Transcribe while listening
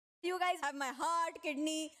guys have my heart,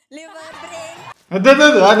 kidney, liver, brain.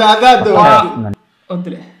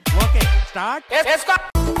 Okay, start. Yes, go.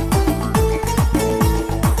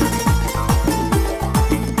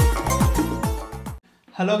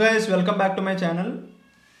 Hello guys, welcome back to my channel.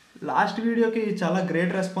 Last video ki chala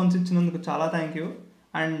great response ichinanduku chala thank you.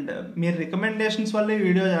 And meer recommendations valle ee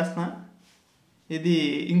video chestuna. Idi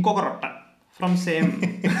inkoka rotta from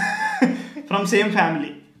same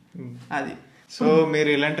family. Adi. So మీరు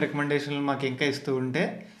ఇలాంటి రికమెండేషన్లు మాకు ఇంకా ఇస్తూ ఉంటే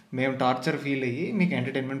మేము torture feel అయ్యి మీకు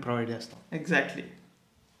entertainment provide చేస్తాం. ఎగ్జాక్ట్లీ.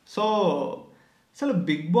 సో అసలు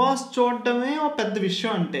బిగ్ బాస్ చూడటమే ఒక పెద్ద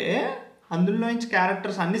విషయం. అంటే అందులో నుంచి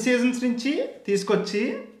క్యారెక్టర్స్ అన్ని సీజన్స్ నుంచి తీసుకొచ్చి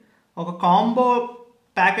ఒక కాంబో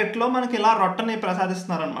ప్యాకెట్లో మనకి ఇలా రొట్టని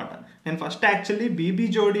ప్రసాదిస్తున్నారనమాట. నేను ఫస్ట్ యాక్చువల్లీ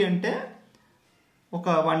Bbjodi అంటే ఒక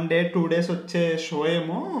 1 day 2 days వచ్చే షో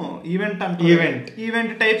ఏమో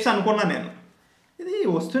ఈవెంట్ టైప్స్ అనుకున్నా నేను. ఇది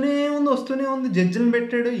వస్తూనే ఉంది జడ్జిలను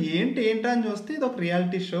పెట్టాడు ఏంటి అని చూస్తే ఇది ఒక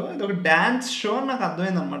రియాలిటీ షో, ఇది ఒక డ్యాన్స్ షో అని నాకు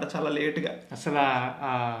అర్థమైంది అనమాట చాలా లేట్గా. అసలు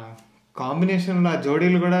ఆ కాంబినేషన్లో ఆ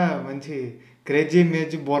జోడీలు కూడా మంచి క్రేజీ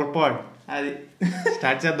ఇమేజ్ బోర్పాడ్. అది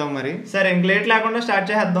స్టార్ట్ చేద్దాం మరి. సరే ఇంక లేట్ లేకుండా స్టార్ట్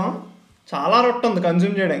చేద్దాం. చాలా రొట్ట ఉంది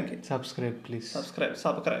కన్జ్యూమ్ చేయడానికి. Subscribe please. సబ్స్క్రైబ్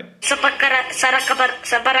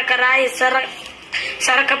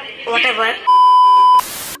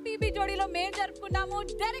Bbjodi మేము జరుపుకున్నాము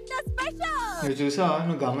డైరెక్టర్ స్పెషల్. నువ్వు చూసావా,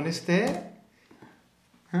 నువ్వు గమనిస్తే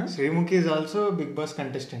Sreemukhi is also big boss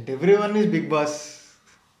contestant. Everyone is big boss.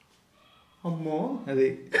 అమ్మో అది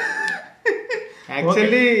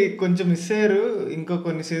యాక్చువల్లీ కొంచెం మిస్ అయ్యారు. ఇంకో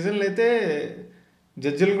కొన్ని సీజన్లు అయితే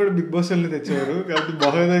జడ్జిలు కూడా బిగ్ బాస్ వాళ్ళని తెచ్చేవారు కాబట్టి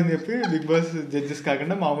బాగోదని చెప్పి బిగ్ బాస్ జడ్జెస్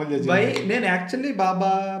కాకుండా మామూలు జడ్జి. నేను యాక్చువల్లీ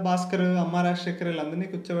బాబా భాస్కర్ అమ్మ రాజశేఖర్ వీళ్ళందరినీ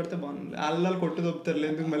కూర్చోబెడితే బాగుంది. అల్లాలు కొట్టు దొప్పుతారు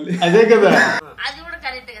ఎందుకు మళ్ళీ. అదే కదా.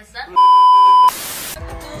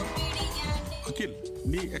 అఖిల్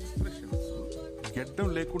నీ ఎక్స్ప్రెషన్స్ గెడ్డం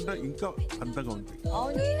లేకుండా ఇంకా అందంగా ఉంది.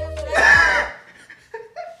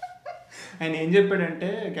 ఆయన ఏం చెప్పాడంటే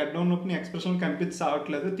గడ్డం ఉన్నప్పుడు ఎక్స్ప్రెషన్ కనిపించి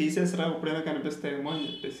సావట్లేదు, తీసేసిరా ఎప్పుడైనా కనిపిస్తాయేమో అని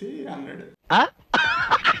చెప్పేసి అన్నాడు.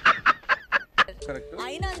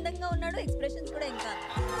 ఆయన అందంగా ఉన్నాడు, ఎక్స్ప్రెషన్స్ కూడా ఇంకా.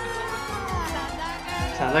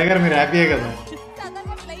 సదా గారు మీరు హ్యాపీయే కదా.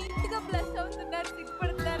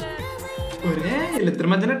 ఒరే వీళ్ళిద్దరి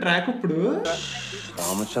మధ్యన ట్రాక్ ఇప్పుడు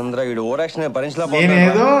రామచంద్ర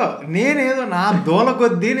నేనేదో నా దోల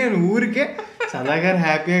కొద్దీ నేను ఊరికే సదా గారు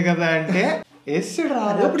హ్యాపీయే కదా అంటే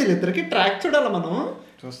ఇప్పుడు వీళ్ళిద్దరికి ట్రాక్ చూడాలి మనం.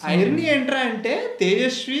 ఐరనీ ఏంట్రా అంటే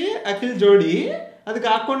తేజస్వి అఖిల్ జోడి, అది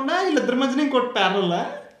కాకుండా వీళ్ళిద్దరి మధ్యన ఇంకోటి ప్యారల్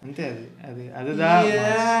అంతే. అదిదా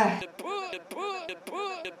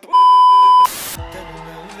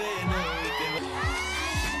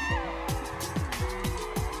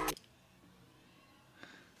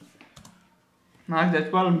నాకు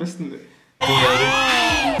చచ్చిపోవాలనిపిస్తుంది.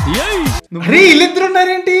 వీళ్ళిద్దరు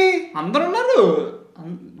ఉన్నారేంటి? అందరు ఉన్నారు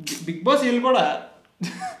బిగ్ బాస్. వీళ్ళు కూడా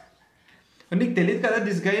నీకు తెలియదు కదా,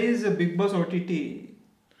 this guy is big boss OTT.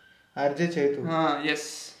 RJ చేతు. ఎస్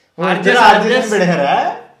పెడతారా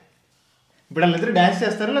ఇప్పుడు వాళ్ళిద్దరు డాన్స్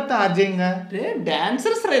చేస్తారా లేకపోతే ఆర్జేయింగా?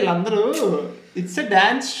 డాన్సర్స్ రా వీళ్ళందరూ. It's a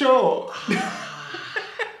dance show.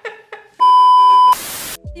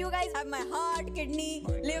 You guys have my heart, kidney,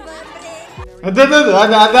 liver, brain.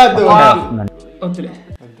 వద్దులే.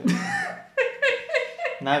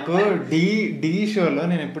 నాకు డి షోలో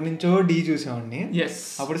నేను ఎప్పటి నుంచో డి చూసేవాడిని.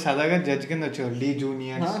 అప్పుడు సదాగా జడ్జ్ కింద వచ్చేవారు. డి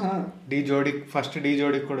జూనియర్స్, డి జోడి, ఫస్ట్ డి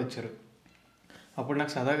జోడికి కూడా వచ్చారు. అప్పుడు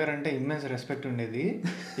నాకు సదాగారు అంటే ఇమ్మెన్స్ రెస్పెక్ట్ ఉండేది.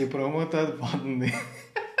 ఈ ప్రోమోతో అది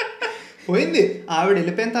పోయింది. ఆవిడ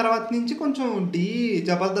వెళ్ళిపోయిన తర్వాత నుంచి కొంచెం డి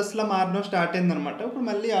జబర్దస్త్ లా మారడం స్టార్ట్ అయింది అనమాట. ఇప్పుడు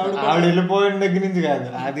మళ్ళీ ఆవిడ వెళ్ళిపోయిన దగ్గర నుంచి కాదు,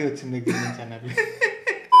 అది వచ్చిన దగ్గర నుంచి అన్నది.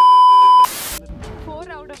 4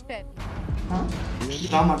 out of 10.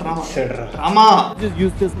 డ్రామా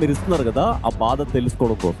యూజ్ చేసి మీరు ఇస్తున్నారు కదా, ఆ బాధ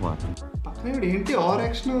తెలుసుకోవడం కోసం. పక్కన ఏంటి ఓవర్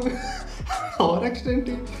యాక్షన్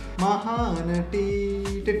ఏంటి? మహానటి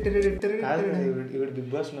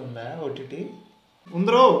బిగ్ బాస్ లో ఉందా OTT?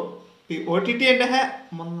 ఉందరో OTT అంటే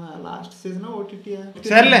మొన్న లాస్ట్ సీజన్ OTT.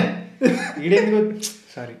 సర్లే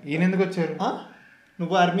ఈయనెందుకు వచ్చారు?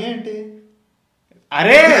 నువ్వు ఆర్మీ ఏంటి?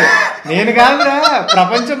 అరే నేను కాదురా,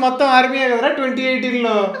 ప్రపంచం మొత్తం ఆర్మీయే కదరా.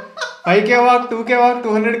 2018లో 5K walk, 2K walk,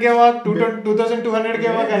 200K walk, 2200K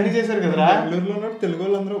walk అన్ని చేశారు కదరా. బెంగళూరులో ఉన్న తెలుగు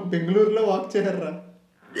వాళ్ళందరూ బెంగళూరులో వాక్ చేశారా.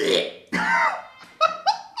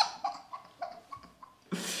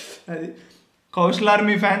 అది Kaushal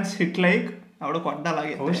army fans hit like ఆవిడ కొట్ట.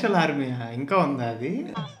 అలాగే కౌశల్ ఆర్మీ ఇంకా ఉందా? అది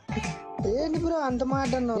ఏంటి బ్రో అంత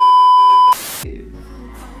మాట అన్నావు?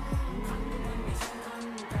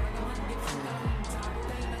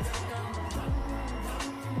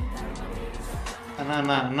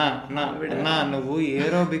 అన్నా నువ్వు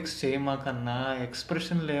ఏరోబిక్స్ చేయమాకన్నా,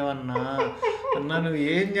 ఎక్స్ప్రెషన్ లేవన్నా అన్నా, నువ్వు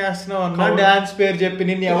ఏం చేస్తున్నావు అన్నా, డాన్స్ పేరు చెప్పి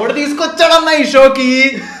నిన్ను ఎవడు తీసుకొచ్చాడన్నా ఈ షోకి?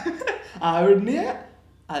 ఆవిడ్ని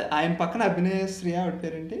ఆయన పక్కన అభినయశ్రీ ఆవిడ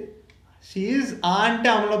పేరేంటి, షీఈ్ అంటే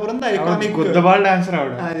అమలాపురం ఐకానిక్ గుద్దబాల్ డాన్సర్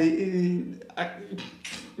ఆవిడ. అది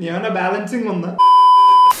ఏమైనా బ్యాలెన్సింగ్ ఉందా?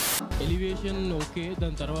 ఎలివేషన్ ఓకే,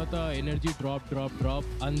 దాని తర్వాత ఎనర్జీ డ్రాప్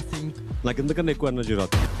అన్సింక్. నాకు ఎందుకన్నా ఎక్కువ ఎనర్జీ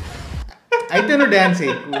రాదు. అయితే నువ్వు డాన్స్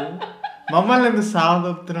ఎక్కువ, మమ్మల్ని ఎందుకు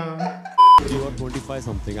సాగుతున్నావు? You are 25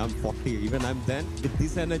 something, I'm 40. Even I'm then with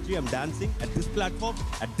this energy, I'm dancing at this platform,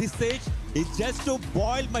 at this stage. It's just to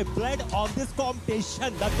boil my blood on this competition.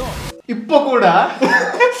 That's all. ఇప్పుడు కూడా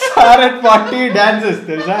sir at 40 dances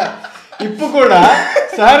తెలుసా? ఇప్పుడు కూడా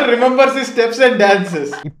sir remembers the steps and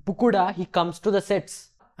dances. ఇప్పుడు కూడా he comes to the sets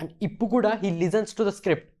and ఇప్పుడు కూడా he listens to the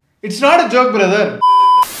script. It's not a joke, brother.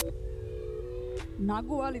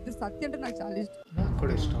 నాకు వాళ్ళిద్దరు సత్య అంటే నాకు చాలా ఇష్టం.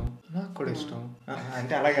 నాకు కూడా ఇష్టం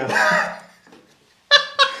అంటే అలాగే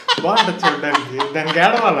బాగుంటుంది చూడడానికి. దానికి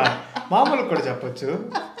ఏడవాలా, మామూలు కూడా చెప్పచ్చు.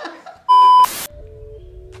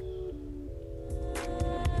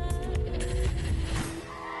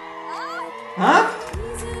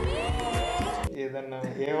 ఏదన్నా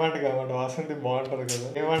ఏమంట కాబట్టి వాసంతి బాగుంటది కదా,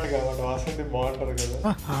 ఏ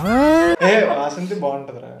వాసంతి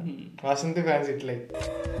బాగుంటదిరా, వాసంతి ఫ్యాన్స్ ఇట్లే.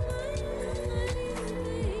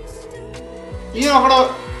 ఈయన ఒకడు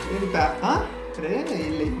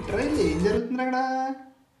ఏం జరుగుతుంది అక్కడ?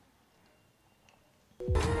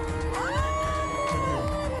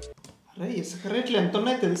 అరే ఇసుక రేట్లు ఎంత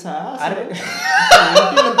ఉన్నాయి తెలుసా?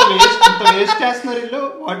 వేస్ట్ చేస్తున్నారు వీళ్ళు.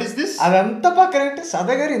 What is this? అదంతా పక్కన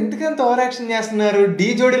సదా గారు ఎందుకంత ఓవర్ యాక్షన్ చేస్తున్నారు? ఢీ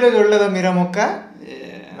జోడీలో చూడలేదా మీరా మొక్క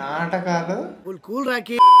నాటకాలు? కూల్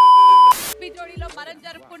రాకి bbjodiలో మనం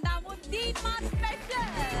జరుపుకుంటాము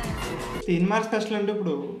తీన్మార్ స్పెషల్ అంటే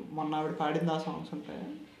ఇప్పుడు మొన్న ఆవిడ పాడింది ఆ సాంగ్స్ ఉంటాయి,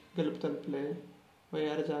 గెలుపు తలుపులే,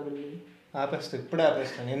 వయ్యారు జాబిల్లి. ఇప్పుడే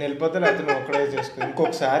ఆపేస్తాను. నేను వెళ్ళిపోతా, లేకపోతే నువ్వు ఒక్కడే చేసుకో.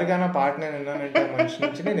 ఇంకొకసారి కానీ పాట నేను విన్నానంటే మనిషి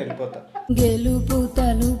నుంచి నేను వెళ్ళిపోతా.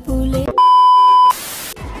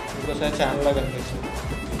 ఇంకోసారి ఛానల్ లో కనిపిస్తుంది.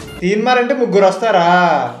 తీన్మార్ అంటే ముగ్గురు వస్తారా?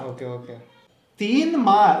 ఓకే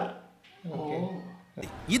తీన్మార్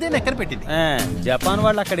ఇదే నెక్కన పెట్టింది. జపాన్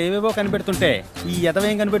వాళ్ళు అక్కడ ఏవేవో కనిపెడుతుంటే ఈ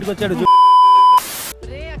ఎదవేం కనిపెట్టుకొచ్చాడు.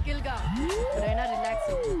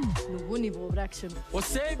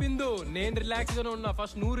 వస్తే బిందు నేను రిలాక్స్ గానే ఉన్నా,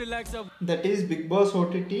 ఫస్ట్ నువ్వు రిలాక్స్ అవ్వు. That is big boss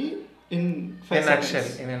OTT in 5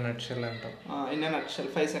 seconds. In a nutshell అంటాం. In a nutshell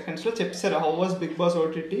 5 seconds లో చెప్పారు how was big boss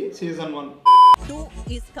OTT season 1. 2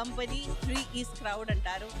 is company, 3 is crowd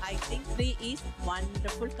అంటారు. I think 3 is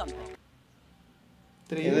wonderful company.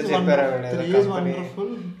 3 is wonderful.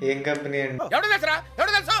 ఏం company అండి? ఎవడు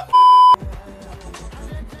తెలుసు?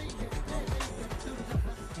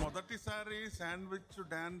 మొదటిసారి sandwich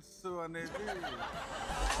dance అనేది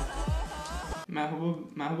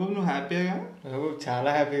మెహబూబ్ నువ్వు హ్యాపీగా? మెహబూబ్ చాలా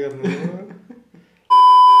హ్యాపీగా ఉంది.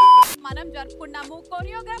 మనం జరుపుకున్నాము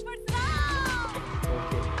choreographers.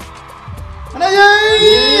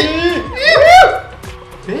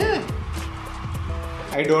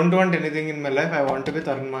 I don't want anything in my life. I want to be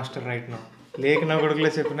Tarun Master right now. లేక నా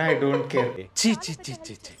కొడుకులే చెప్పినా I don't care.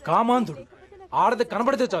 కామాంధుడు ఆడది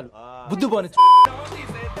కనబడితే చాలు బుద్ధి పోని.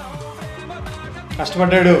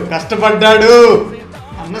 కష్టపడ్డాడు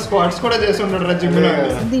అన్న స్క్వాట్స్ కూడా చేసి ఉంటాడు రా జిమ్ లో.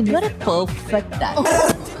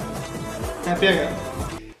 హ్యాపీగా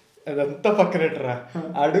అదంతా పక్కనట్టురా.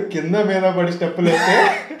 ఆడు కింద మీద పడి స్టెప్పులు వేస్తే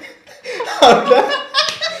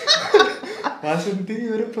వాసంతి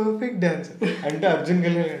యువర్ పర్ఫెక్ట్ డాన్సర్ అంటే అర్జున్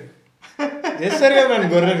కళ్యాణ్ చేస్తారు కదా నన్ను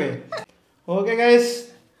గొర్రెని. ఓకే గైస్,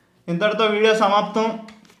 ఇంతటితో వీడియో సమాప్తం.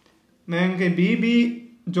 మేము ఇంక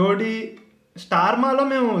bbjodi స్టార్మాలో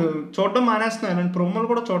మేము చూడడం మానేస్తున్నాం, ఇలాంటి ప్రోమోలు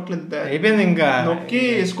కూడా చూడలేదు. అయిపోయింది, ఇంకా నొక్కి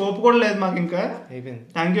స్కోప్ కూడా లేదు మాకు ఇంకా. అయిపోయింది.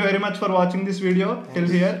 Thank you very much for watching this video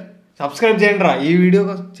till here. Subscribe చేయండి రా, ఈ వీడియో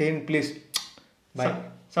చేయండి ప్లీజ్. బాయ్.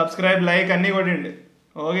 సబ్స్క్రైబ్, లైక్ అన్నీ కొట్టండి.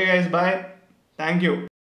 Okay guys, bye. Thank you.